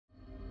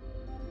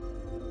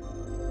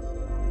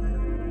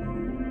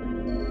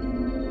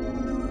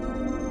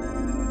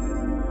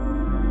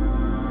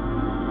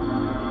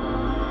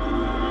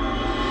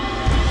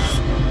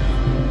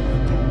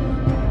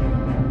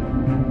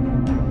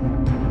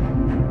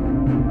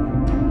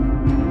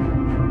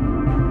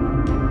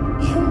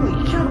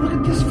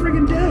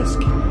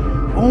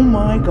Oh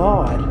my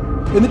God.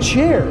 In the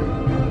chair.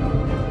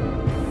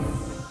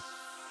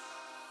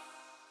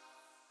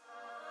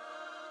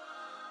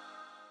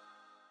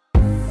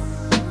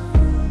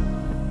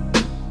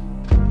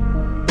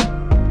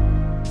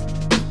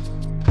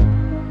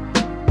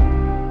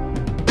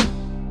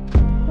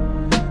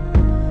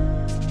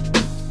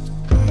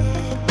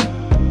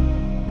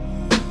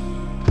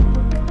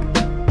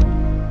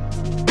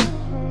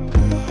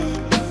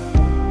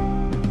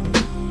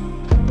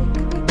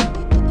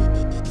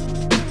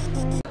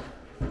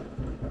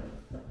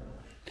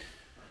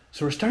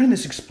 So we're starting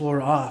this explore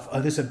off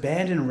of this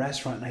abandoned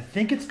restaurant, and I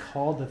think it's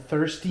called the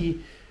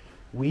Thirsty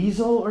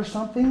Weasel or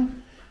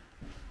something.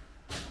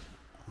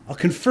 I'll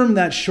confirm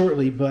that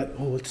shortly, but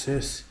oh, what's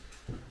this?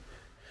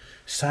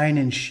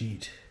 Sign-in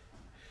sheet.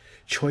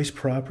 Choice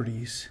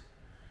properties.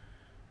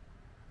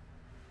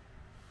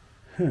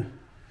 Huh.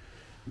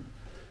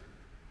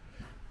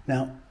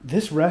 Now,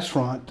 this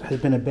restaurant has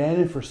been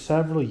abandoned for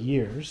several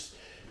years,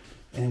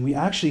 and we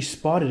actually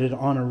spotted it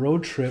on a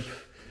road trip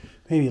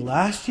maybe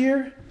last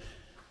year.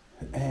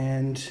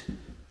 And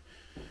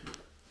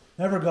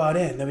never got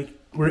in. Then we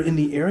were in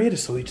the area,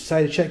 so we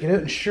decided to check it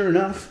out. And sure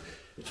enough,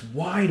 it's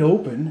wide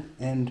open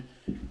and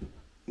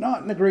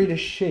not in the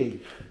greatest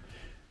shape.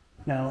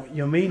 Now,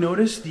 you may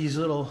notice these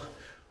little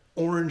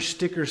orange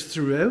stickers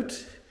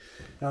throughout.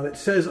 Now, it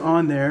says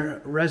on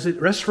there,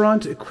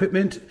 restaurant,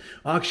 equipment,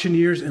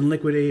 auctioneers, and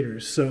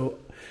liquidators. So,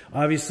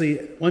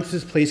 obviously, once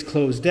this place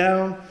closed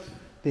down,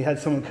 they had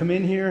someone come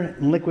in here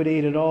and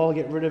liquidate it all,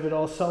 get rid of it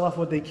all, sell off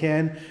what they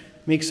can,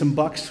 make some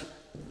bucks.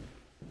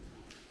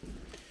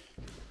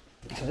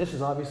 So this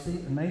is obviously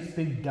a nice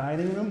big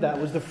dining room.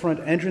 That was the front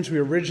entrance we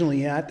were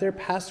originally at there.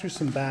 Passed through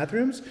some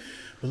bathrooms.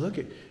 But look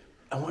at,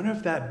 I wonder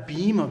if that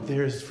beam up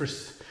there is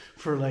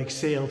for like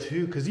sale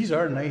too, because these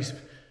are nice.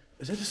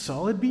 Is that a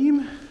solid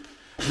beam?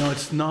 No,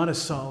 it's not a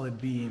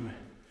solid beam.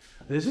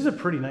 This is a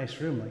pretty nice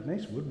room, like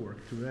nice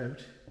woodwork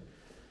throughout.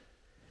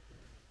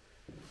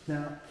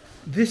 Now,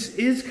 this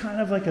is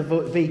kind of like a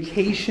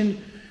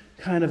vacation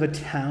kind of a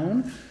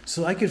town,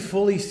 so I could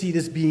fully see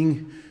this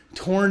being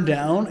torn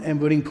down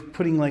and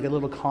putting like a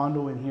little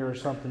condo in here or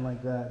something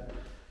like that.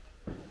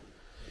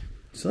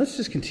 So let's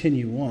just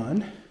continue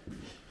on.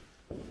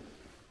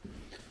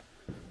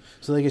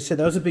 So like I said,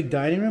 that was a big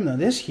dining room. Now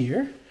this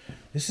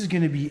is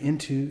going to be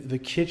into the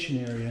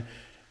kitchen area,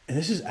 and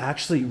this is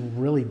actually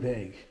really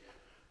big,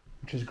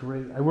 which is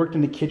great. I worked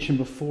in the kitchen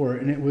before,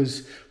 and it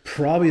was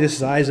probably the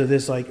size of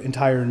this like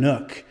entire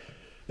nook.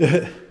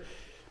 But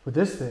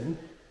this thing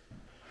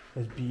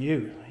is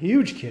beautiful.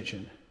 Huge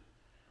kitchen.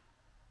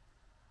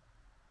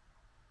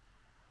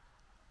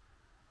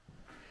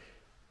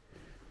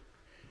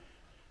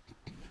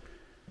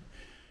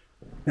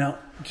 Now,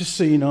 just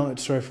so you know,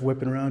 sorry for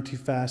whipping around too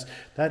fast.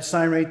 That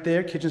sign right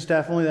there, kitchen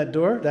staff only, that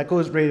door, that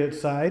goes right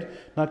outside.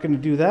 Not going to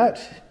do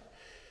that.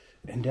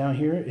 And down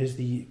here is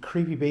the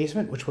creepy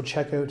basement, which we'll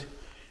check out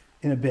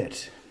in a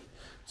bit.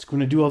 It's going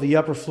to do all the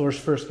upper floors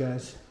first,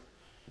 guys.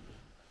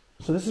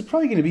 So this is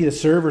probably going to be the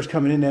servers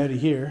coming in and out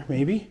of here,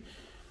 maybe.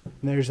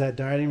 And there's that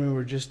dining room we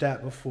were just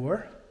at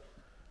before.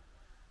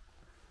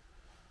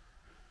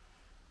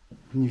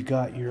 And you've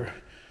got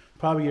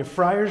probably your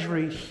fryers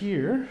right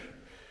here.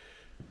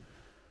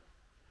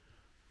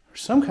 Or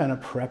some kind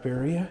of prep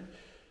area.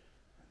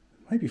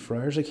 Might be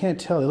fryers, I can't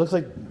tell. It looks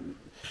like,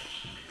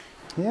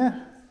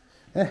 yeah.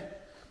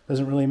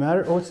 Doesn't really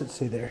matter. Oh, what's it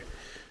say there?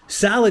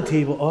 Salad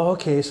table. Oh,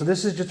 okay, so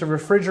this is just a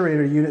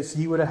refrigerator unit, so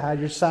you would have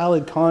had your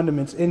salad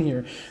condiments in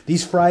here.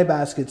 These fry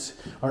baskets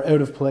are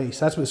out of place.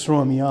 That's what's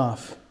throwing me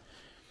off.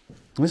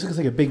 This looks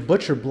like a big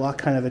butcher block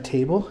kind of a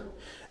table.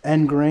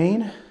 End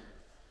grain.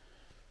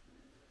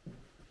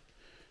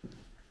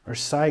 Or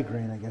side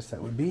grain, I guess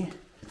that would be.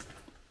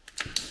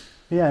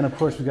 Yeah, and of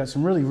course we've got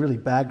some really, really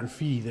bad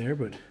graffiti there,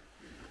 but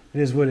it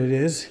is what it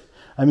is.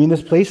 I mean,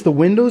 this place, the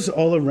windows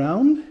all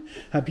around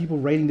have people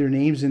writing their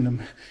names in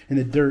them, in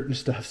the dirt and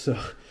stuff, so,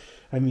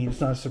 I mean, it's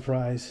not a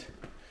surprise.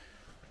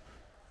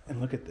 And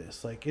look at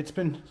this, like, it's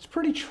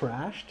pretty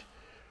trashed,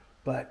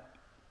 but,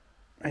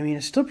 I mean,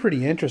 it's still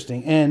pretty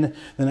interesting. And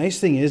the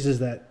nice thing is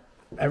that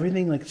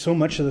everything, like, so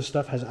much of the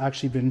stuff has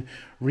actually been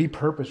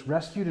repurposed,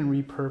 rescued and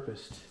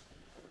repurposed.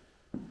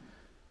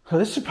 So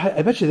this,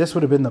 I bet you this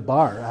would have been the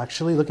bar,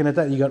 actually. Looking at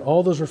that, you got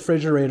all those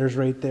refrigerators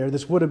right there.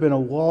 This would have been a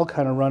wall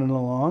kind of running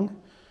along,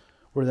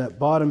 where that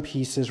bottom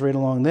piece is right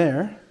along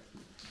there.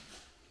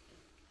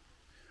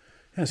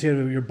 Yeah, so you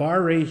have your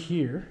bar right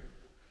here.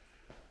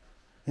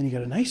 Then you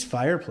got a nice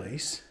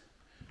fireplace.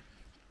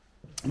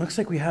 It looks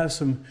like we have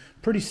some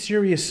pretty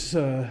serious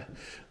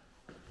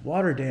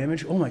water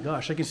damage. Oh my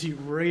gosh, I can see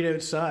right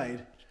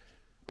outside.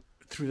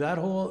 Through that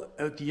hole,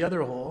 out the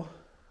other hole.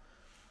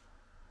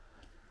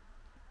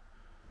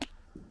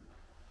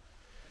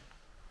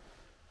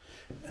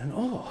 And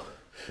oh,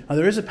 now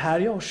there is a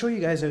patio. I'll show you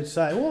guys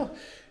outside. Well,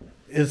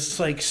 it's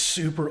like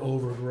super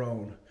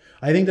overgrown.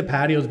 I think the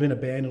patio's been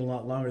abandoned a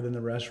lot longer than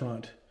the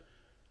restaurant.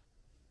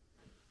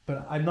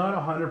 But I'm not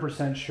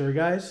 100% sure,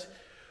 guys.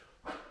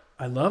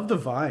 I love the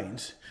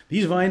vines.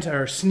 These vines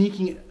are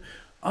sneaking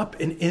up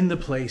and in the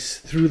place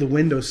through the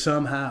window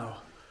somehow.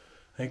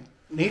 Like,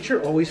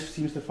 nature always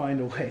seems to find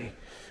a way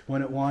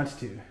when it wants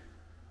to.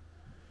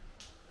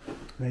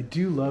 And I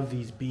do love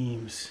these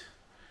beams.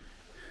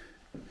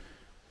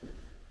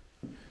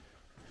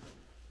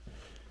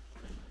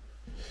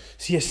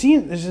 See, I see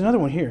there's another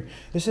one here.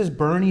 This says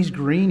Bernie's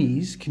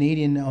Greenies,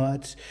 Canadian. I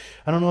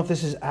don't know if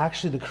this is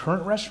actually the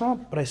current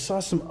restaurant, but I saw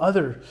some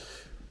other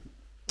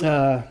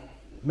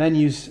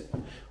menus,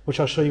 which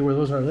I'll show you where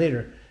those are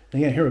later.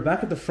 And again, here we're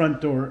back at the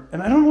front door.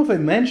 And I don't know if I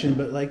mentioned,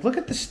 but like, look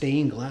at the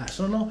stained glass.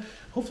 I don't know.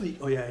 Hopefully,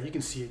 oh yeah, you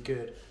can see it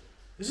good.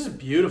 This is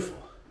beautiful.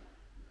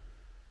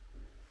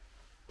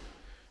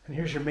 And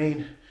here's your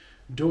main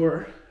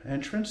door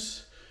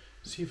entrance.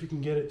 See if we can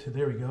get it to,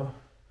 there we go.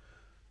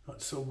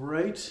 Not so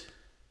bright.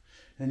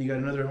 And you got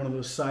another one of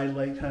those side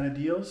light kind of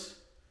deals.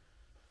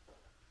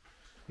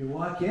 You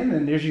walk in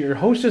and there's your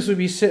hostess would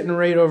be sitting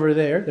right over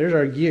there. There's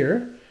our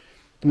gear.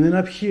 And then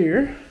up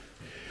here,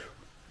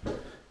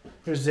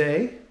 there's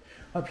Zay.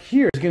 Up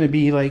here is going to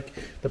be like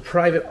the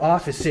private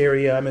office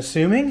area, I'm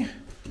assuming.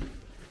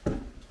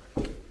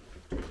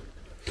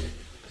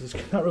 It's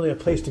not really a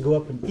place to go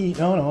up and eat.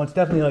 No, it's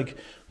definitely like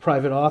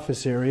private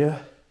office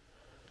area.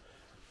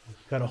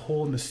 Got a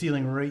hole in the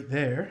ceiling right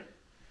there.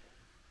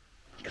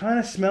 Kind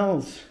of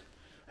smells.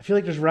 I feel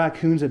like there's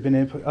raccoons that have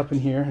been up in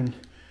here, and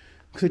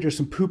looks like there's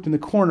some poop in the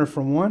corner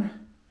from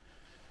one.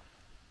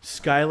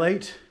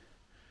 Skylight.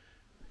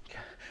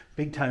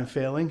 Big time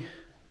failing.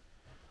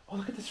 Oh,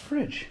 look at this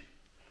fridge.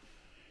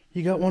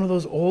 You got one of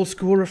those old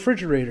school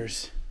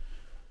refrigerators.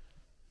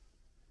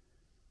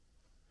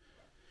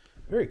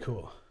 Very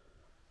cool.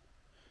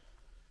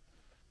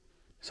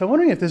 So I'm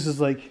wondering if this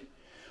is like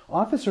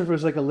office or if it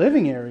was like a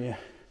living area.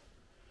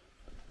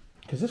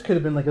 Because this could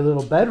have been like a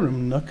little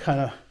bedroom nook, kind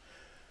of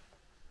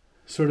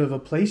sort of a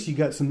place. You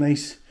got some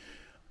nice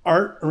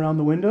art around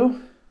the window.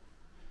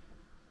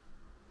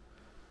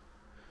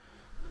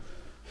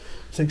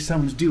 It's like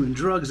someone's doing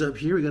drugs up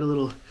here. We got a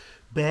little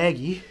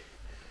baggie.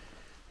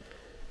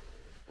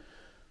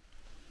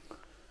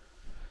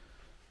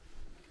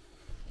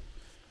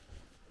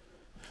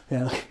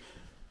 Yeah,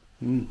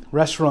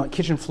 restaurant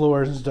kitchen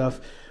floors and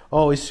stuff,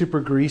 always super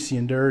greasy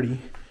and dirty,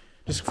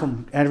 just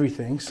from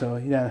everything. So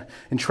yeah,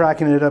 and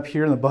tracking it up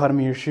here in the bottom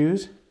of your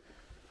shoes.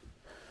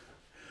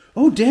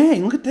 Oh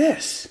dang! Look at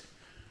this.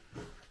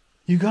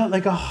 You got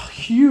like a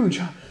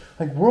huge,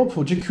 like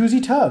whirlpool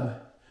jacuzzi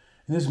tub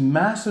in this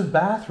massive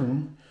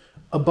bathroom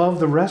above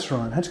the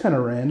restaurant. That's kind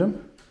of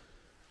random.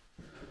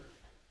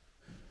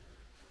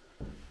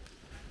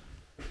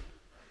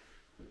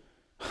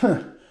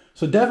 Huh.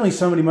 So definitely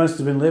somebody must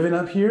have been living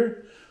up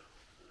here.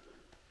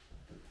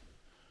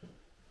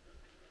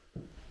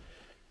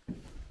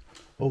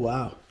 Oh,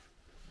 wow.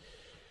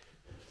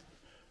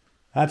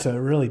 That's a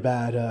really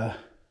bad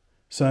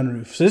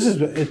sunroof. So this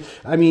is,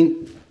 I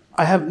mean,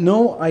 I have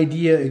no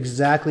idea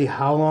exactly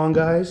how long,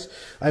 guys.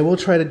 I will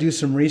try to do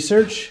some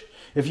research.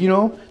 If you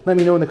know, let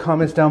me know in the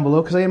comments down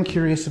below, because I am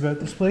curious about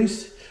this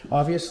place,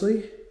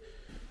 obviously.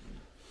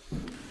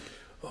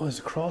 Oh, there's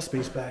a crawl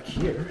space back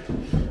here.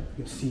 You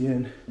can see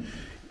in.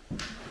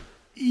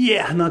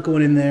 Yeah, I'm not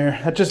going in there.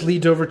 That just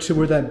leads over to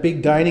where that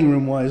big dining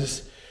room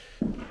was.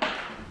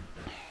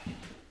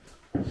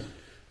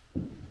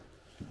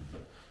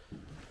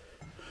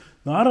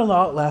 Not a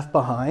lot left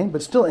behind,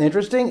 but still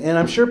interesting. And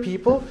I'm sure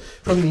people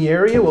from the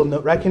area will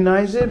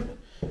recognize it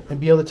and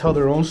be able to tell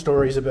their own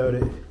stories about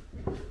it.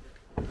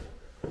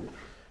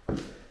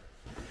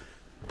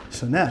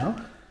 So now,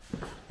 I'm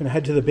going to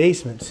head to the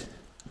basement.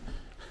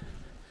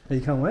 Are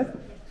you coming with?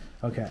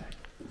 Okay.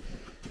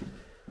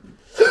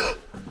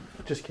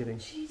 Just kidding.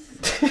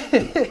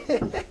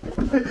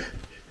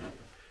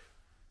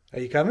 Are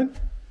you coming?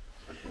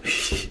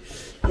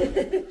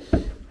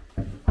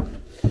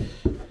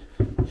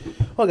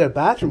 Oh, I got a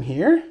bathroom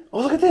here.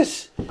 Oh, look at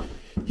this.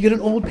 You got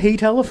an old pay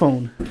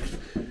telephone.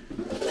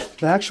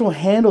 The actual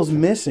handle's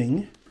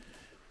missing.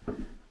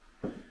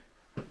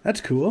 That's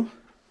cool.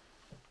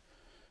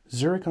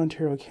 Zurich,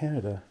 Ontario,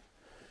 Canada.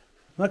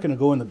 I'm not going to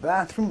go in the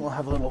bathroom. We'll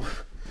have a little...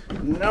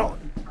 No,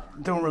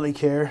 don't really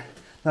care.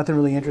 Nothing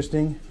really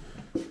interesting.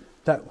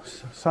 That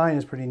sign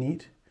is pretty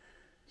neat.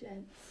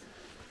 Gents.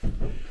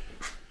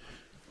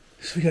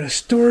 So we got a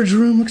storage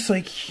room, looks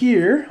like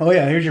here. Oh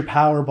yeah, here's your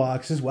power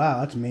boxes.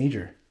 Wow, that's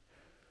major.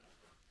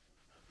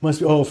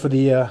 Must be, oh, for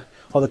the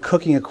all the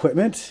cooking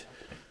equipment.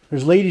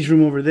 There's ladies'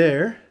 room over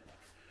there.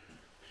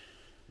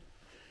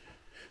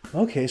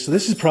 Okay, so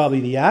this is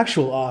probably the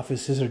actual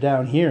offices are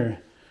down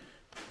here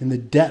in the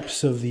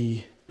depths of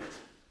the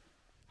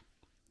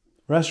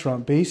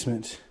restaurant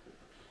basement.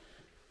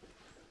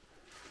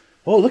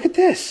 Oh, look at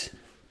this.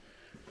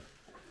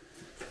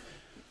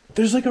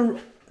 There's like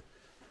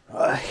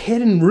a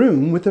hidden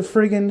room with a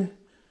friggin'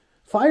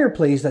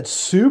 fireplace that's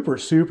super,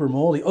 super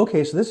moldy.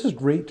 Okay, so this is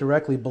right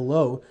directly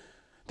below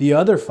the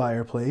other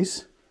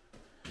fireplace.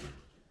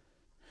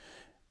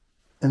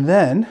 And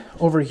then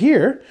over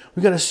here,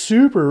 we got a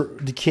super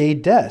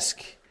decayed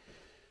desk.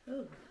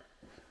 Oh.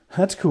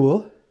 That's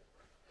cool.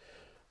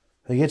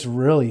 Like, it's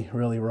really,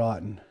 really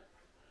rotten.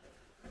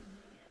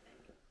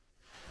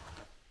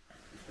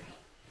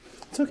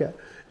 okay.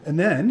 And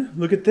then,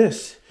 look at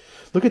this.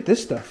 Look at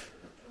this stuff.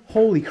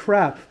 Holy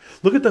crap.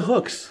 Look at the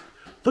hooks.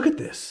 Look at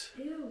this.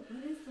 Ew,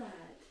 what is that?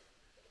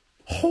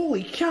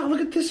 Holy cow, look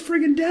at this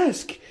friggin'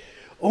 desk.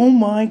 Oh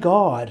my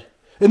god.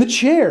 And the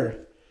chair.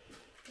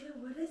 Ew,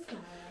 what is that?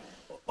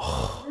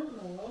 Oh.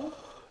 Hello?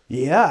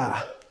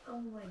 Yeah.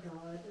 Oh my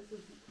god, this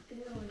is...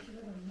 Ew, I should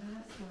have a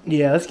mask on.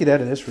 Yeah, let's get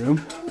out of this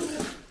room.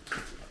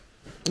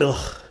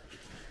 Ugh.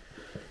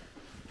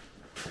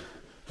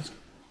 Let's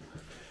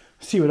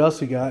see what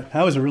else we got.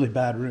 That was a really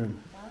bad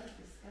room. That was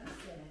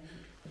disgusting.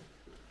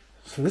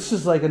 So this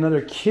is like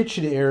another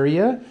kitchen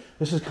area.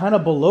 This is kind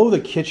of below the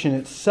kitchen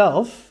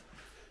itself.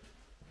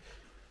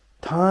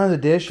 Tons of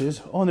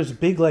dishes. Oh, and there's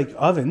big like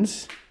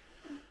ovens.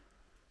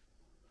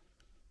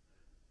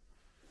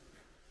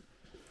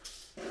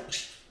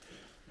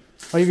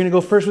 Oh, you're going to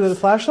go first with the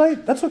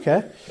flashlight? That's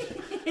okay.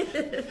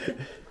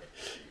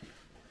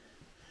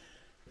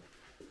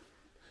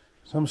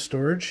 Some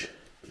storage.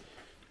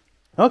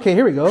 Okay,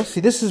 here we go. See,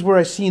 this is where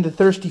I seen the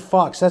Thirsty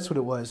Fox. That's what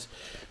it was.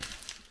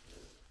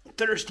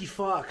 Thirsty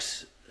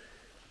Fox.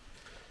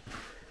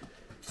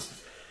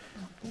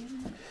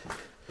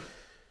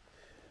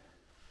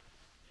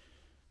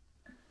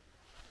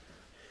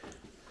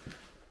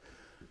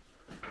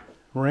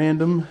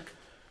 Random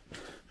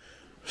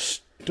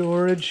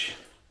storage.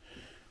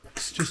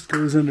 This just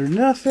goes under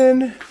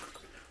nothing.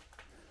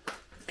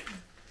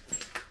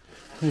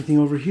 Anything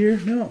over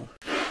here? No.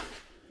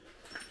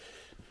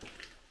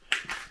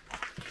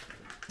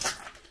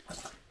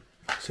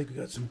 Looks like we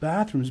got some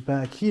bathrooms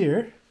back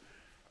here.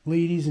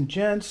 Ladies and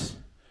gents.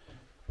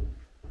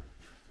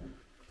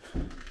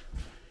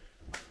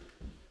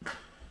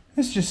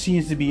 This just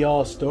seems to be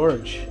all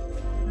storage,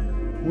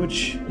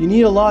 which you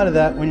need a lot of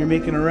that when you're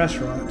making a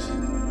restaurant.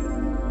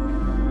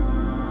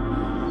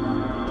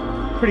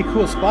 Pretty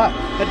cool spot.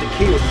 That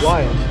decay was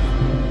wild.